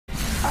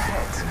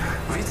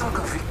We talk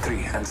of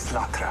victory and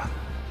slaughter.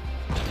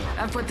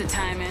 I've put the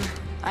time in.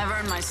 I've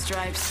earned my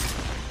stripes.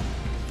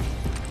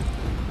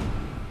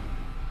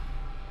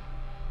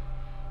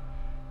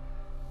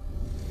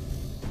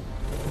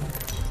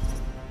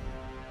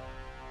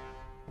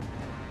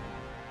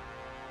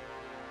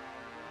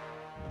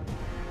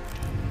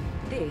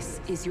 This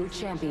is your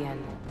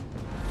champion.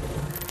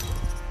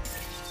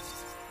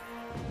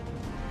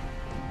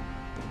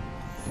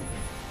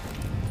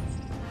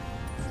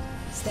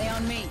 Stay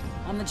on me.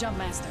 I'm the jump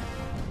master.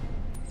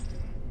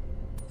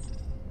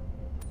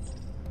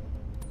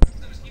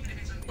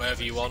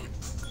 Wherever you want.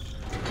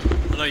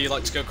 I know you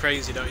like to go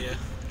crazy, don't you? Do you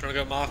want to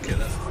go market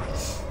then?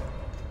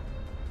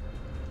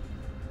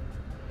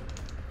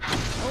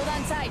 Hold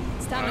on tight.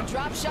 It's time to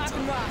drop, shock,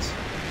 and rock.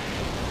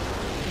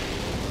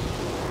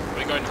 Are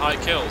we going high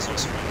kills or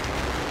something?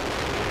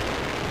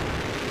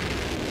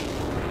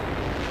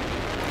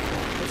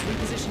 Let's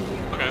reposition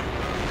here. Okay.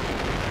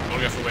 I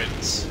want to go for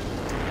wins.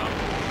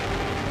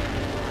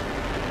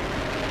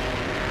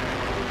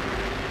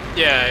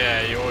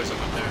 Yeah, you always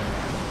want to do it.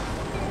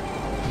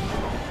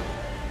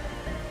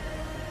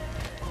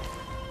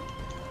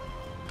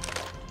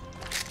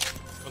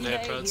 On the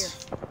headpads.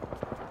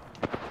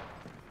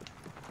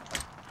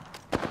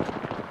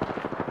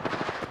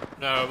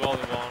 No, more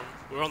than one.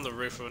 We're on the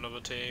roof of another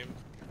team.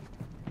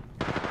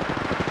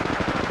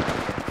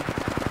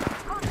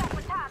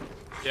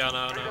 Yeah,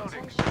 no.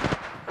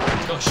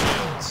 He's got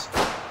shields.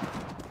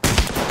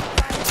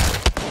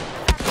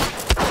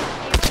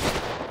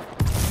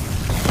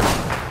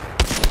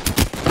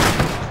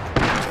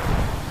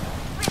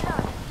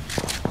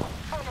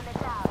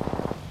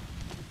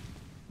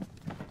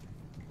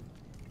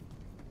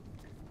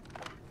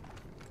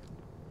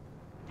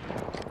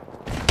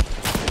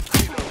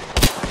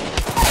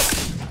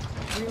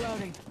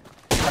 Reloading.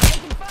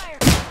 Taking fire.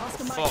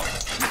 Oscar Mike. Fuck.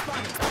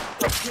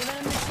 Giving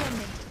him the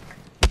chimney.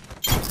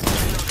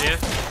 Here.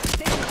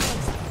 Stay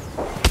close.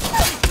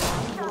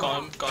 Got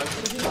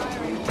him.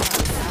 Firing.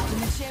 Out in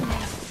the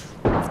chimney.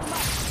 Oscar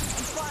Mike.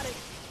 I'm spotted.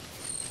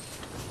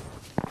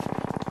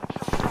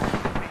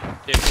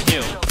 Yeah,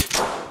 heal.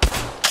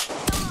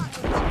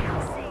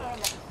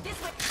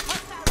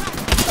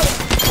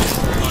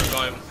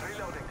 Got him.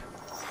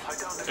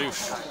 Oof.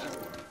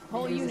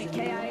 Whole unit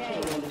KIA.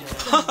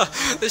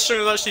 This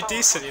stream is actually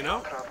decent, you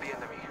know?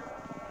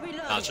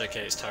 Reload. Nah,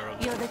 JK is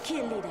terrible. You're the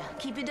kill leader.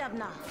 Keep it up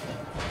now.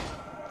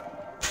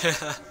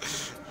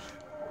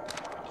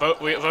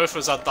 Both of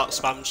us had that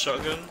spam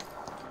shotgun.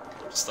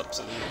 Just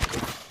absolutely.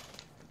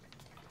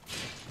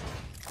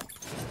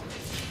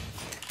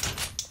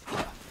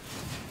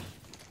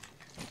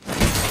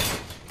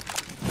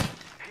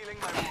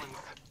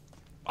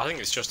 I think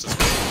it's just as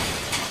good.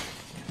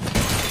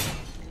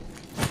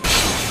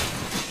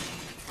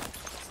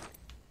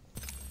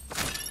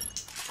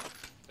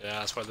 Yeah,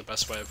 that's probably the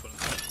best way of putting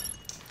it.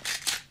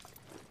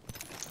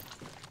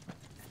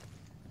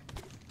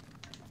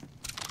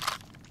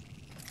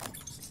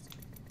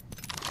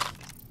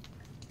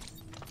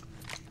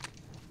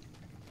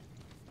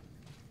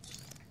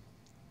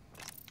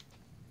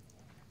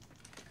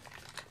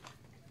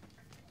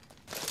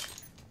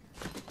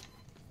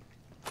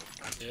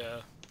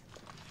 Yeah.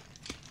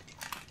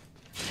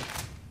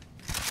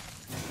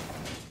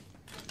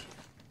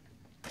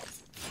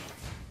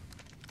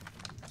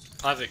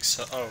 I think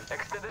so. Oh.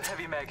 Extended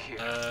heavy mag here.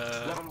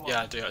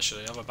 Yeah, I do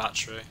actually. I have a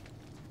battery.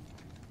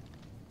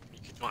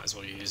 Might as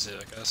well use it,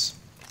 I guess.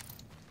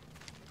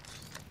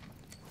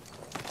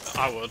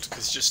 I would,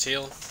 because just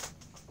heal.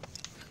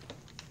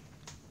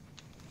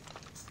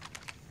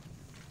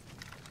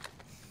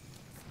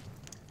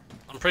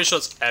 I'm pretty sure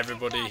it's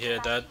everybody here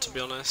dead, to be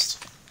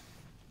honest.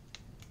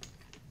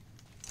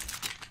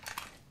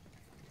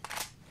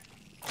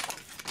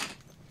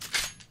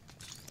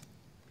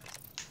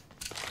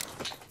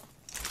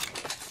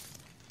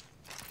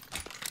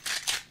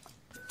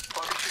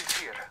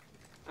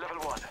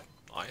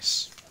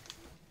 Nice.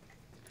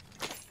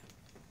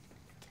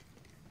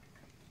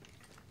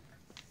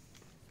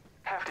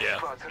 Yeah.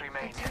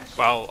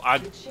 Well,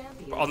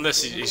 on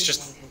this, he's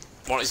just.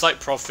 Well, he's like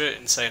Prophet,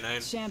 insane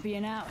aim.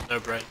 Champion out. No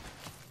brain.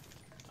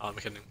 Oh, I'm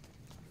kidding.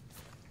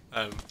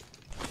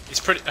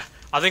 He's pretty.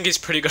 I think he's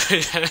pretty good.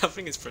 I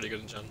think he's pretty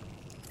good in general.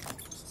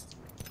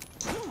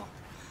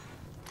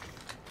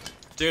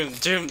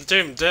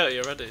 Doom, dirty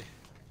already.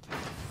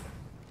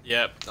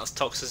 Yep, that's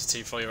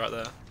toxicity for you right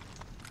there.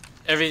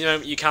 Every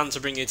moment you can to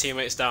bring your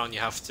teammates down, you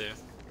have to.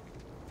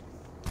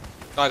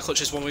 Guy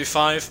clutches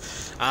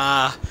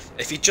 1v5.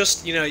 If you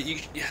just, you know,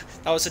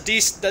 that was a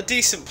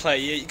decent play.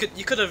 You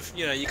could have,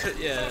 you know,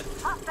 yeah.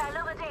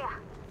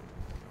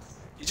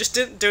 You just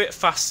didn't do it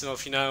fast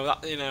enough, you know.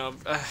 That, you know,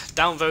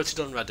 downvoted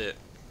on Reddit.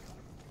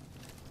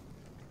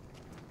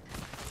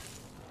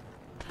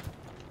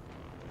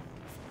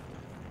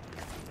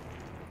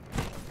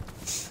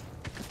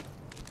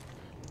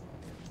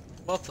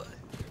 Well played.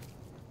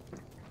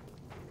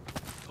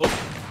 Oh.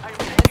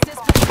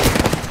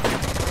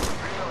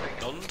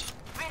 Donned.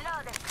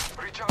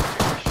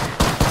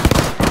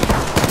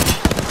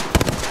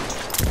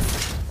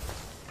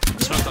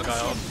 Smoke that guy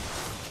off.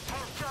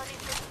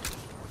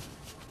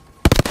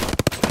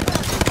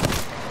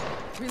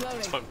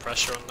 Reloading. Putting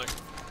pressure on them.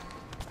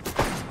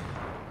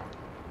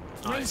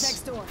 Rings Nice.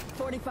 next door.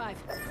 45.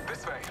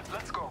 This way.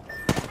 Let's go.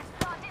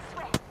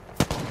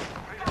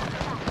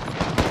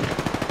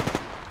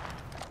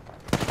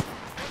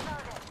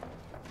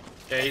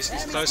 Yeah, he's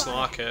close to the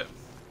market.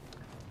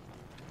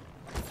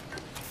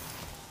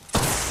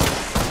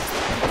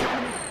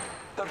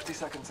 30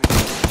 seconds ago.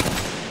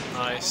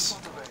 Nice.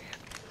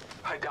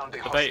 Hide down the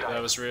The bait hostile.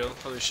 there was real.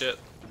 Holy shit.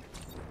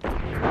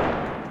 Reloading.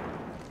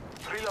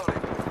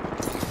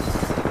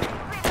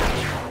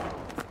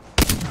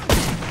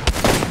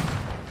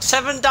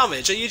 7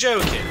 damage? Are you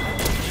joking?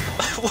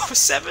 What?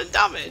 7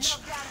 damage?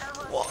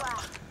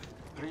 What?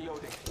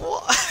 Reloading.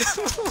 What?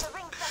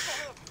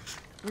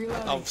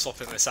 Reloading. I'm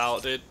swapping this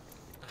out, dude.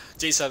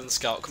 G7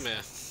 Scout, come here.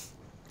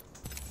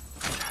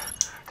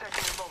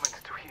 Taking a moment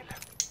to heal.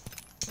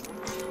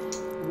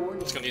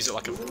 Just gonna use it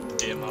like a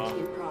DMR.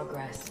 In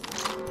progress. The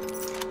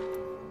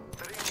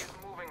ring is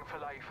moving,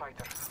 Fly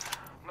fighters.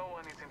 No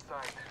one is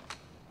inside.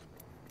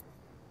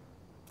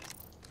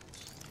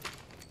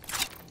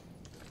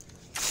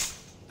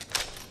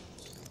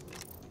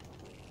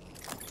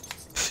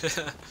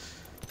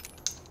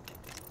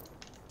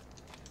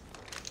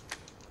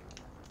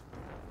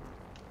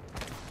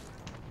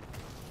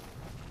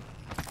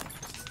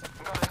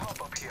 Gotta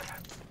hop up here.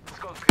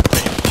 Scorpion.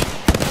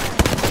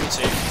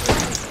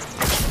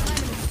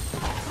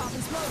 Pop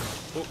and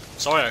smoke. Oh,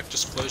 sorry, I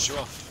just closed you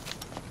off.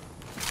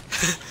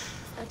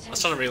 I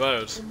was trying to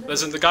reload.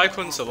 There's the guy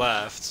coming to the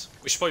left.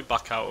 We should probably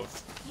back out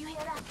of.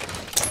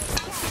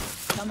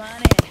 Come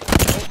on in.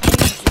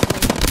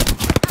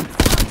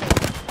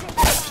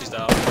 She's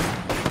down.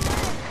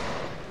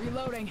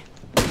 Reloading.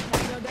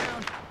 Go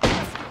down.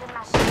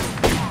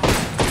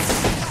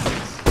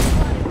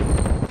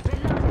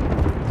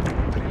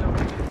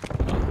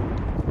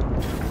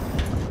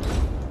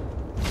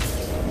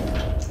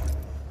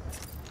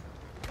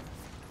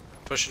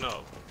 Pushing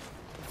up.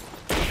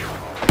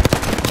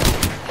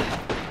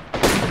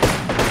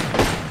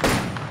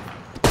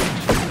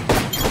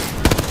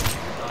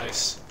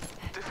 Nice.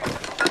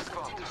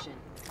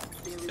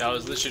 Yeah, I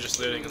was literally just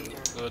looting and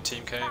another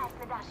team came. I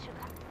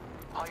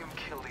am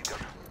kill leader.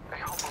 A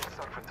humble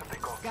servant of the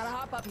gods. Gotta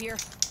hop up here.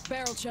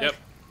 Barrel choke. Yep.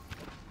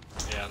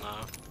 Yeah, no.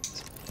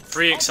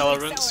 3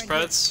 accelerant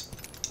spreads.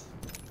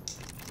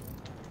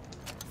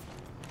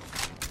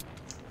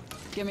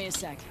 Give me a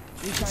sec.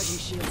 Recharging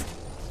shields.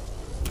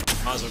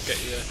 Might as well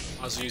get you.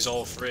 Might as well use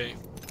all 3.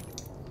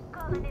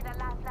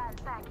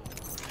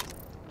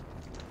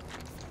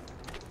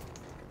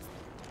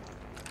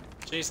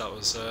 Jeez, that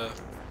was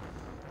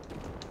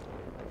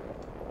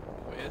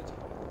weird.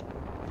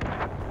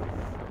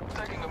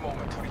 Taking a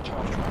moment to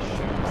recharge my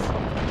shields.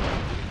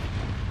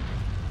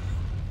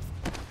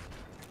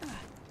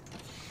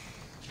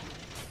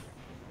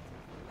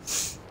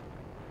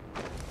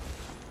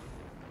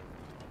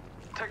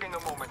 Taking a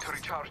moment to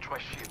recharge my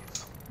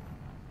shields.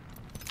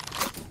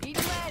 Eat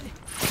lead.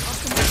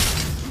 Off the mark.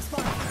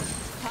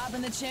 Respawn. Pop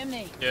in the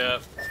chimney. Yeah,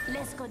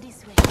 Let's go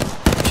this way.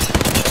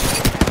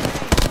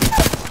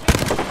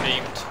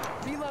 beamed.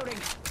 Reloading.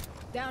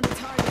 Down to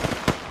target.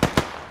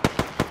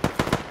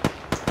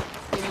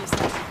 Give me a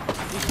sec.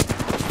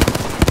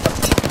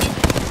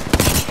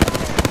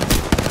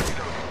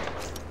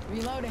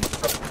 Reloading.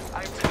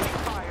 I'm taking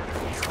fire.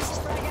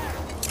 Frag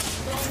out.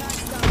 Throwing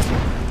axe down.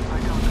 I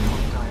got the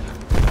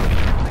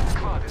hostile. My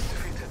squad is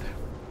defeated.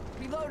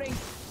 Reloading.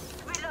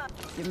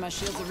 Give my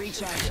shields a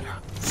recharge.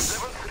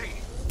 Level 3.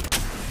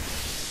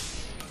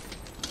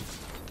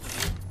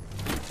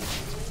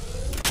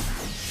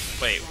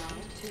 Wait,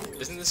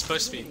 isn't this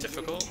supposed to be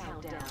difficult?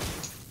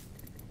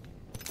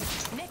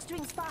 Next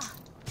ring spa.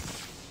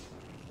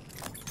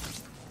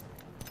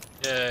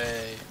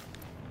 Yay.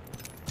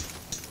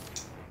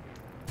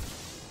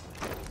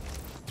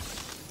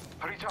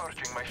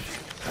 Recharging my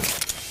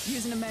shield.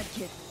 Using a med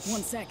kit.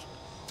 1 sec.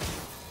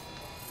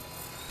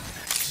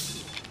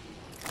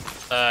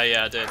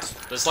 Yeah, I did.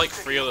 There's like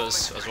 3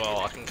 others as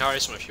well. I can carry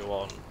some if you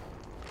want.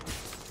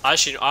 I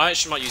actually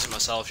might use it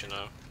myself, you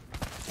know.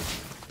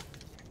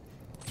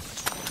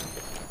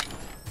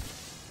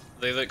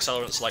 The other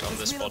accelerants like on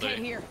this Relocate body.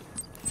 here.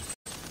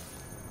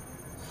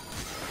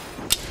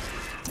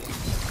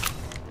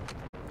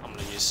 I'm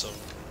gonna use some.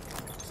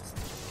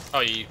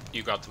 Oh, you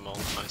grabbed them all.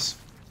 Nice.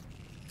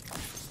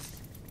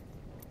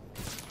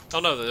 Oh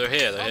no, they're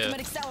here. They're here.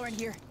 Ultimate accelerant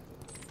here.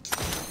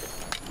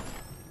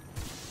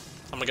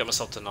 I'm gonna get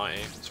myself to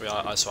 90, so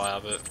I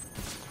have it.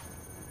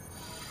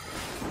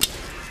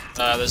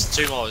 There's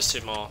 2 more. There's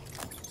 2 more.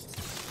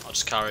 I'll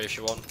just carry if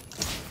you want.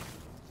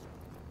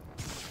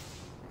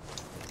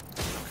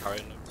 I'm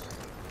carrying them.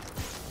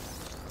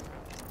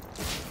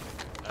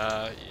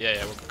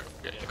 Yeah, we'll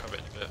cover it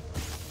in a bit.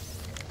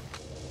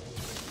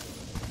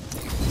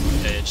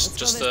 Yeah, just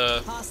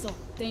Hostile.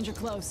 Danger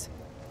close.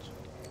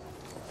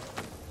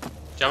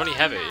 do you have any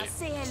heavy?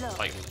 Say hello.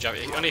 Like, do you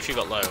have, only if you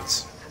got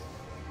loads.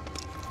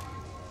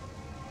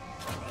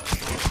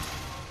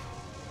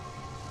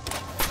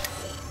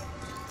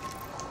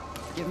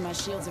 Give my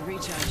shields a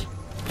recharge.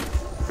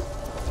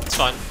 It's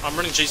fine. I'm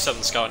running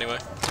G7 Scout anyway.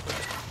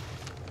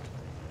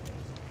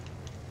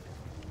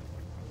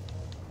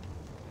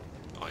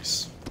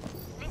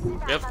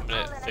 We have a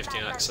minute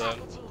 15x then.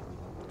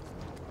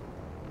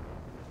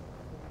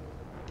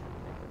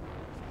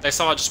 Next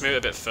time I'll just move it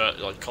a bit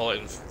further, like call it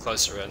in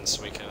closer in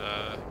so we can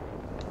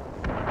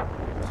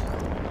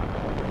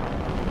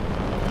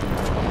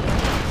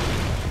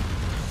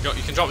you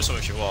can drop me some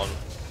if you want.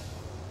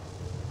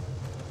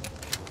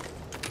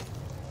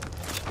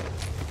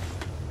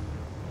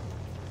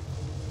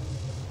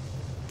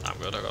 I'm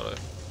good, I got it.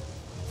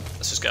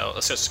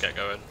 Let's just get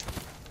going.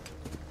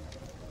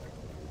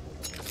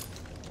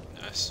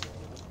 Nice.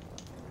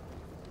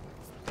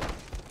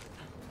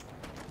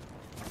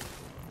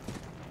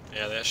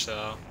 Yeah, they actually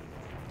are.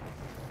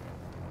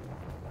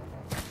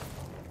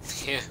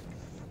 Yeah.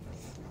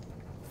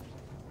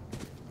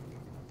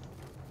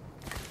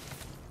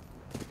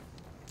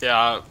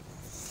 Yeah,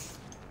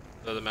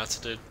 they're the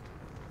meta, dude.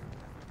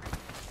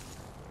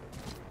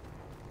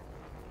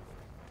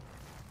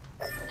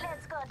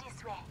 Let's go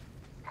this way.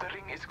 The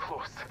ring is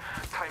close.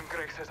 Time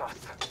graces us.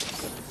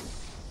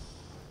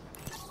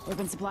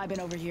 Open supply bin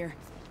over here.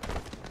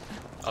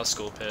 I'll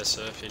school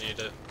piercer if you need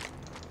it.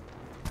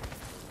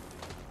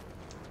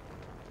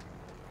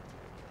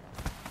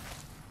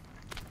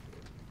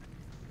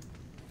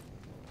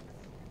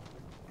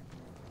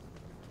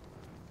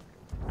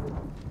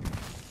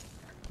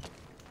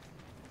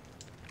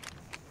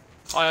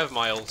 I have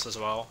my ult as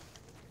well.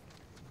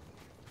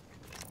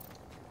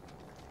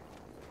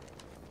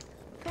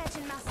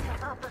 Patching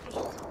myself up a bit.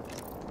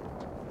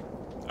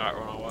 Alright,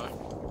 we're on our way.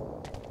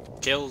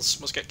 Kills,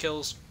 must get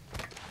kills.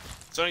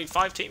 There's only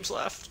 5 teams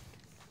left.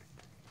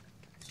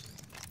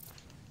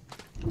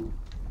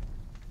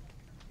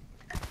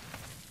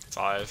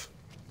 Five.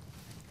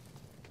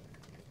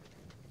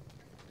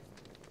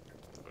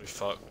 Holy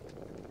fuck.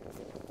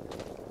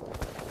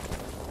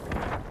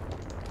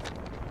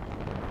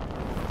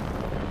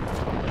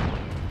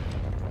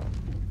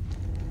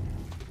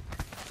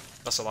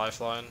 That's a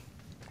lifeline.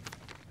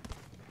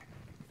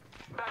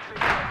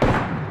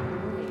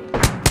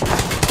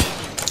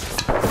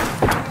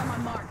 On my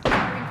mark.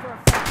 Firing for a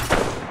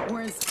fact.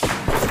 Where's...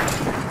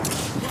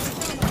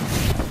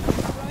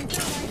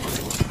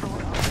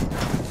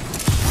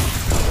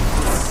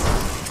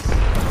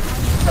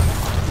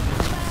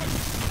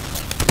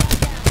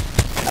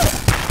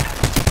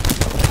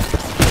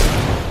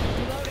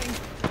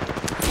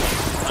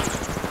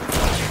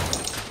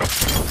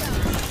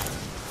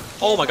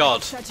 Oh my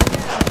god.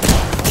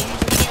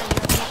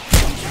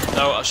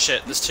 No, oh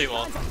shit, there's 2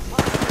 more. You go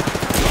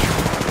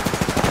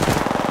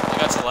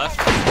to the left.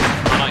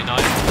 99.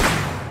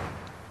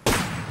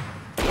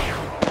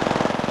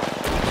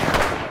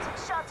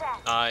 Shot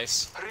at.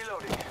 Nice.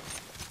 Reloading.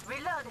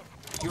 Reloaded.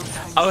 Your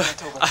time I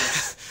is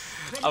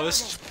not over. I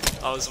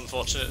was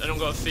unfortunate. Anyone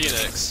got a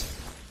Phoenix?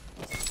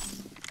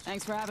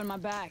 Thanks for having my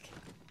back.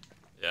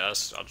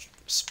 Yes, I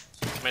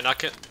mean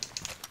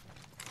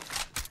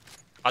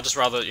I'd just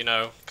rather, you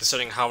know,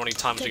 considering how many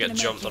times we get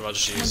jumped, I'd rather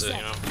just use it,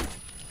 you know.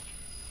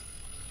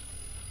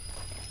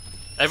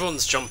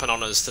 Everyone's jumping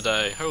on us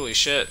today. Holy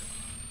shit.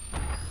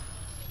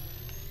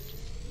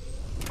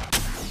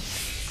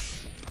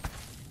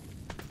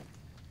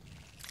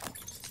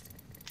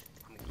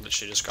 I'm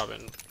literally just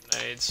grabbing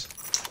nades.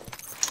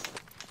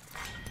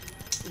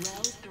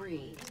 Round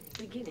 3,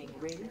 beginning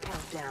ring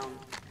countdown.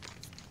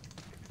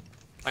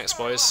 Thanks,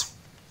 boys.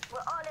 We're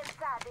all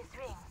inside this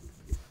ring.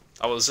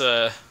 That was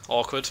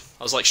awkward.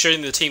 I was like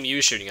shooting the team you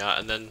were shooting at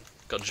and then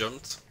got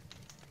jumped.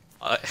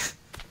 I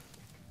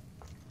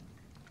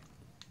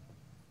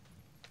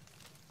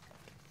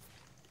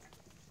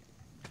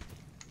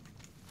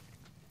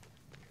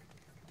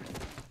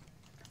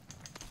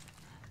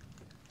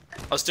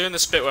was doing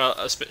this bit where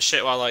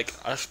like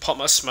I pop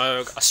my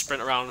smoke, I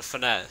sprint around and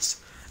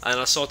finesse, and then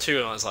I saw 2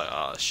 and I was like,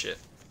 oh shit.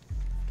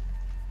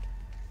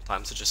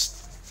 Time to just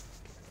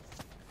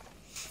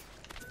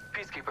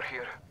Peacekeeper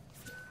here.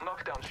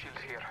 Knockdown shield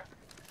here.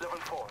 Level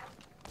 4.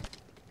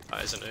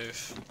 that is an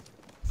oof.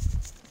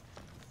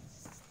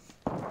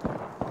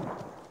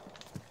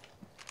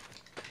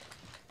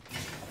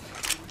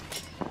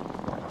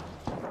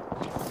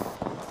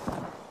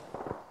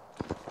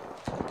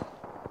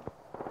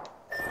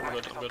 I'm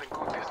good. Something good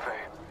this way.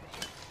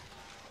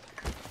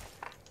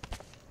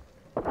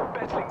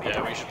 Battling the Yeah, we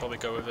enemy. should probably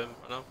go with him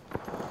right now.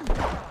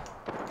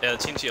 Yeah, the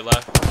team to your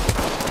left.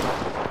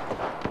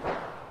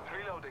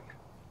 Reloading.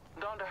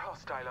 Down the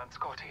hostile on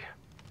Scotty.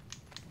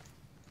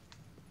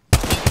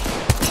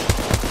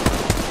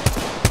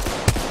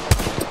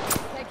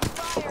 Taking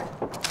fire.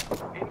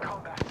 In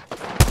combat.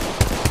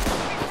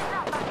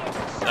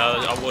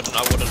 No, I wouldn't.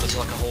 There's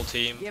like a whole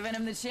team. Giving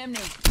him the chimney.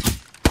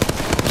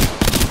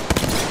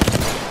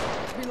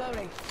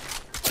 Reloading.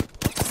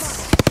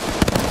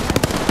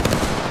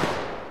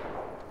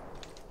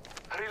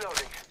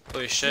 Reloading.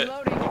 Holy shit.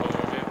 Reloading.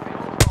 Multiple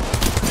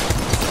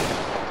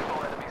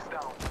enemies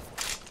down.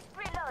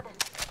 Reloaded.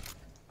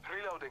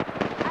 Reloading.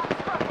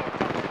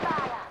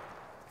 Fire.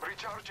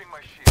 Recharging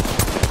my shield.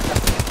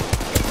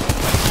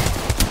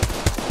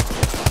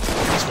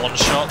 He's one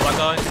shot, that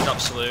guy. He's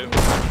absolute.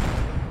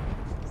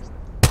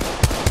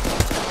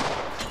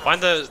 Find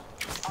the.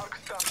 Arc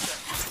staff set.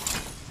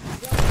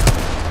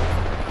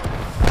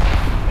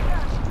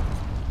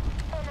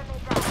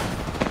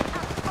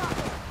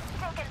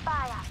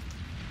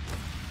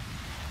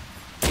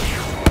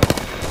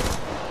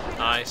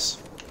 Nice.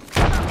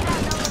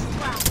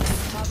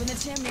 Pop in the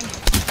chimney.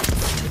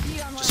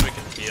 Repeat online. Just so we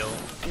can heal.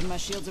 Give my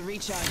shields a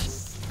recharge.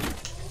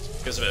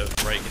 Gives a bit of a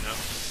break, you know.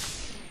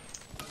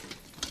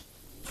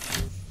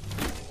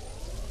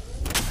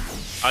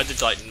 I did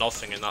like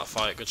nothing in that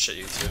fight. Good shit,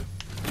 you two.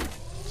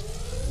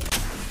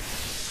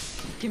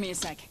 Give me a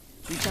sec.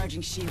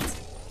 Recharging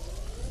shields.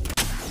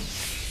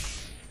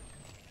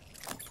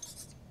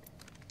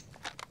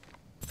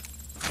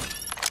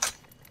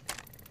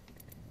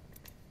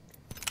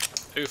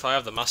 Oof, I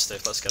have the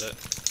Mastiff. Let's get it.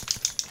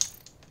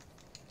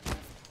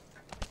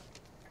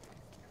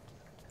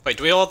 Wait,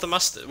 do we all have the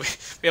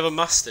Mastiff? We have a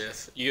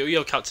Mastiff.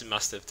 You're Captain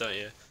Mastiff, don't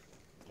you?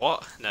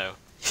 What? No.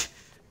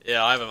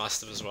 Yeah, I have a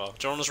Mastiff as well.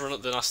 Do you want us to run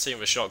up the last team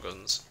with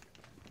shotguns?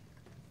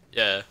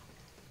 Yeah.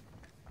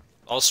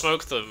 I'll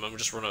smoke them and we'll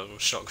just run at them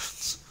with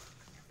shotguns.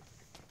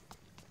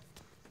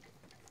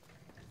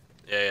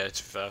 Yeah, to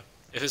be fair.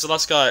 If it's the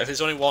last guy, if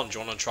there's only one, do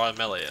you want to try and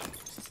melee him?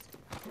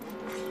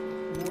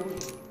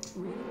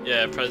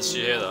 Yeah, Prez, do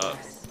you hear that?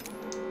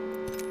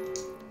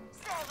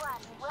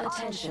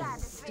 Attention.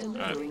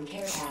 Delivering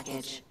care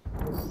package.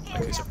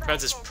 Okay, so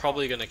Prez is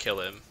probably gonna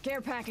kill him.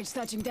 Care package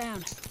touching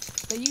down.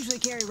 They usually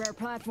carry rare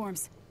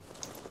platforms.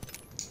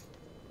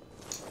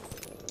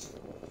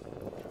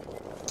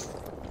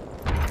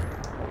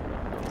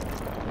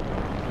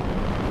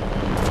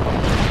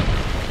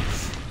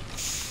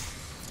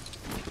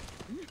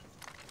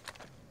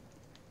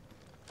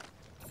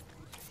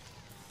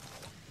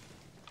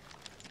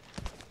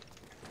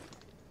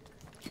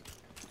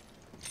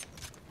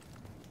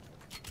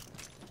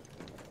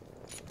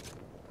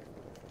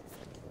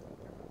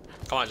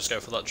 Can't just go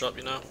for that drop,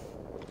 you know?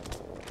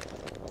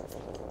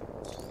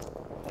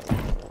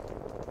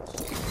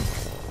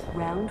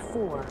 Round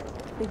 4.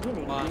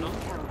 Beginning Why ring not?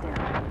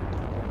 countdown.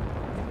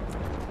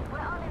 We're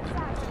all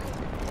inside the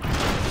ring.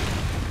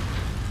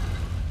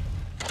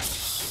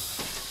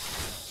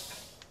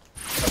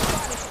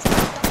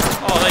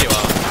 Oh, there you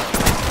are.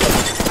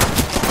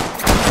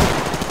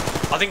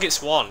 I think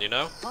it's one, you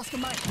know? Lost the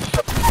mic.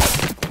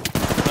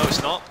 No,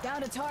 it's not.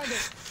 Down to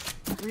target.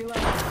 Reload.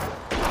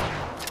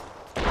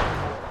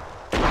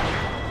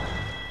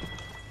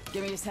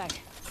 Give me a sec.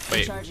 Wait,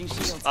 Recharging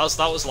shields.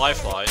 that was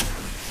Lifeline.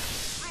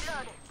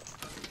 Reloaded.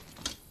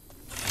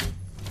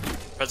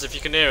 Prez, if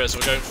you can hear us,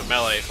 we're going for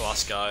melee for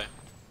last guy.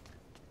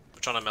 We're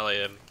trying to melee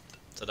him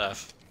to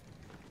death.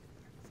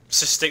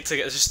 Just stick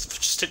together. Just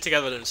stick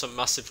together in some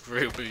massive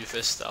group with your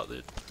fist out,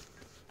 dude.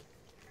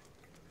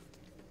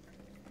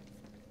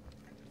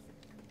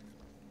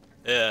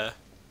 Yeah.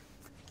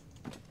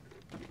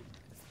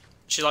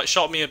 She like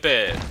shot me a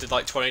bit, did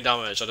like 20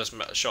 damage. I just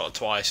shot her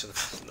twice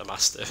in the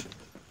Mastiff.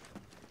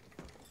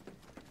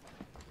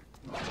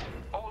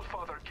 All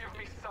father, give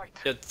me sight.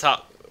 Yeah,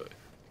 tap.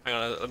 Hang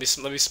on, let me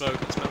smoke this melee.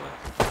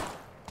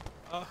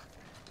 Oh.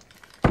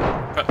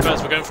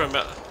 Prez, we're going for a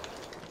melee.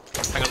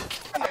 Hang on.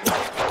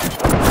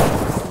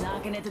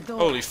 Knocking at the door.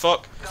 Holy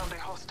fuck. Down the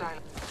hostile.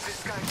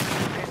 This guy's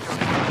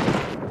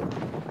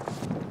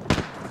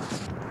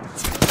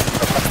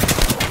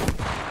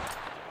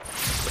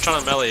We're trying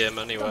to melee him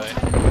anyway.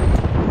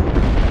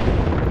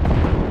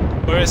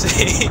 Where is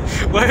he?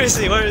 Where is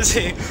he? Where is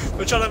he?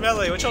 We're trying to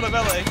melee. We're trying to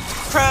melee.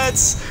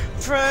 Preds!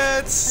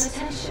 Preds!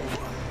 Attention.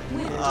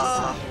 Winner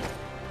Ah.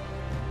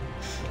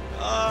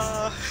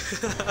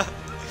 decided.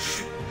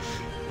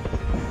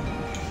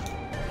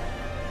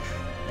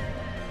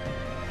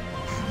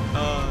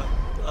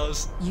 That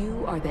was.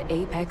 You are the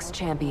Apex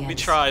champions. We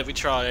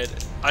tried.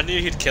 I knew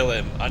he'd kill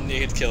him.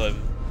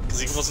 Because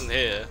he wasn't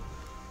here.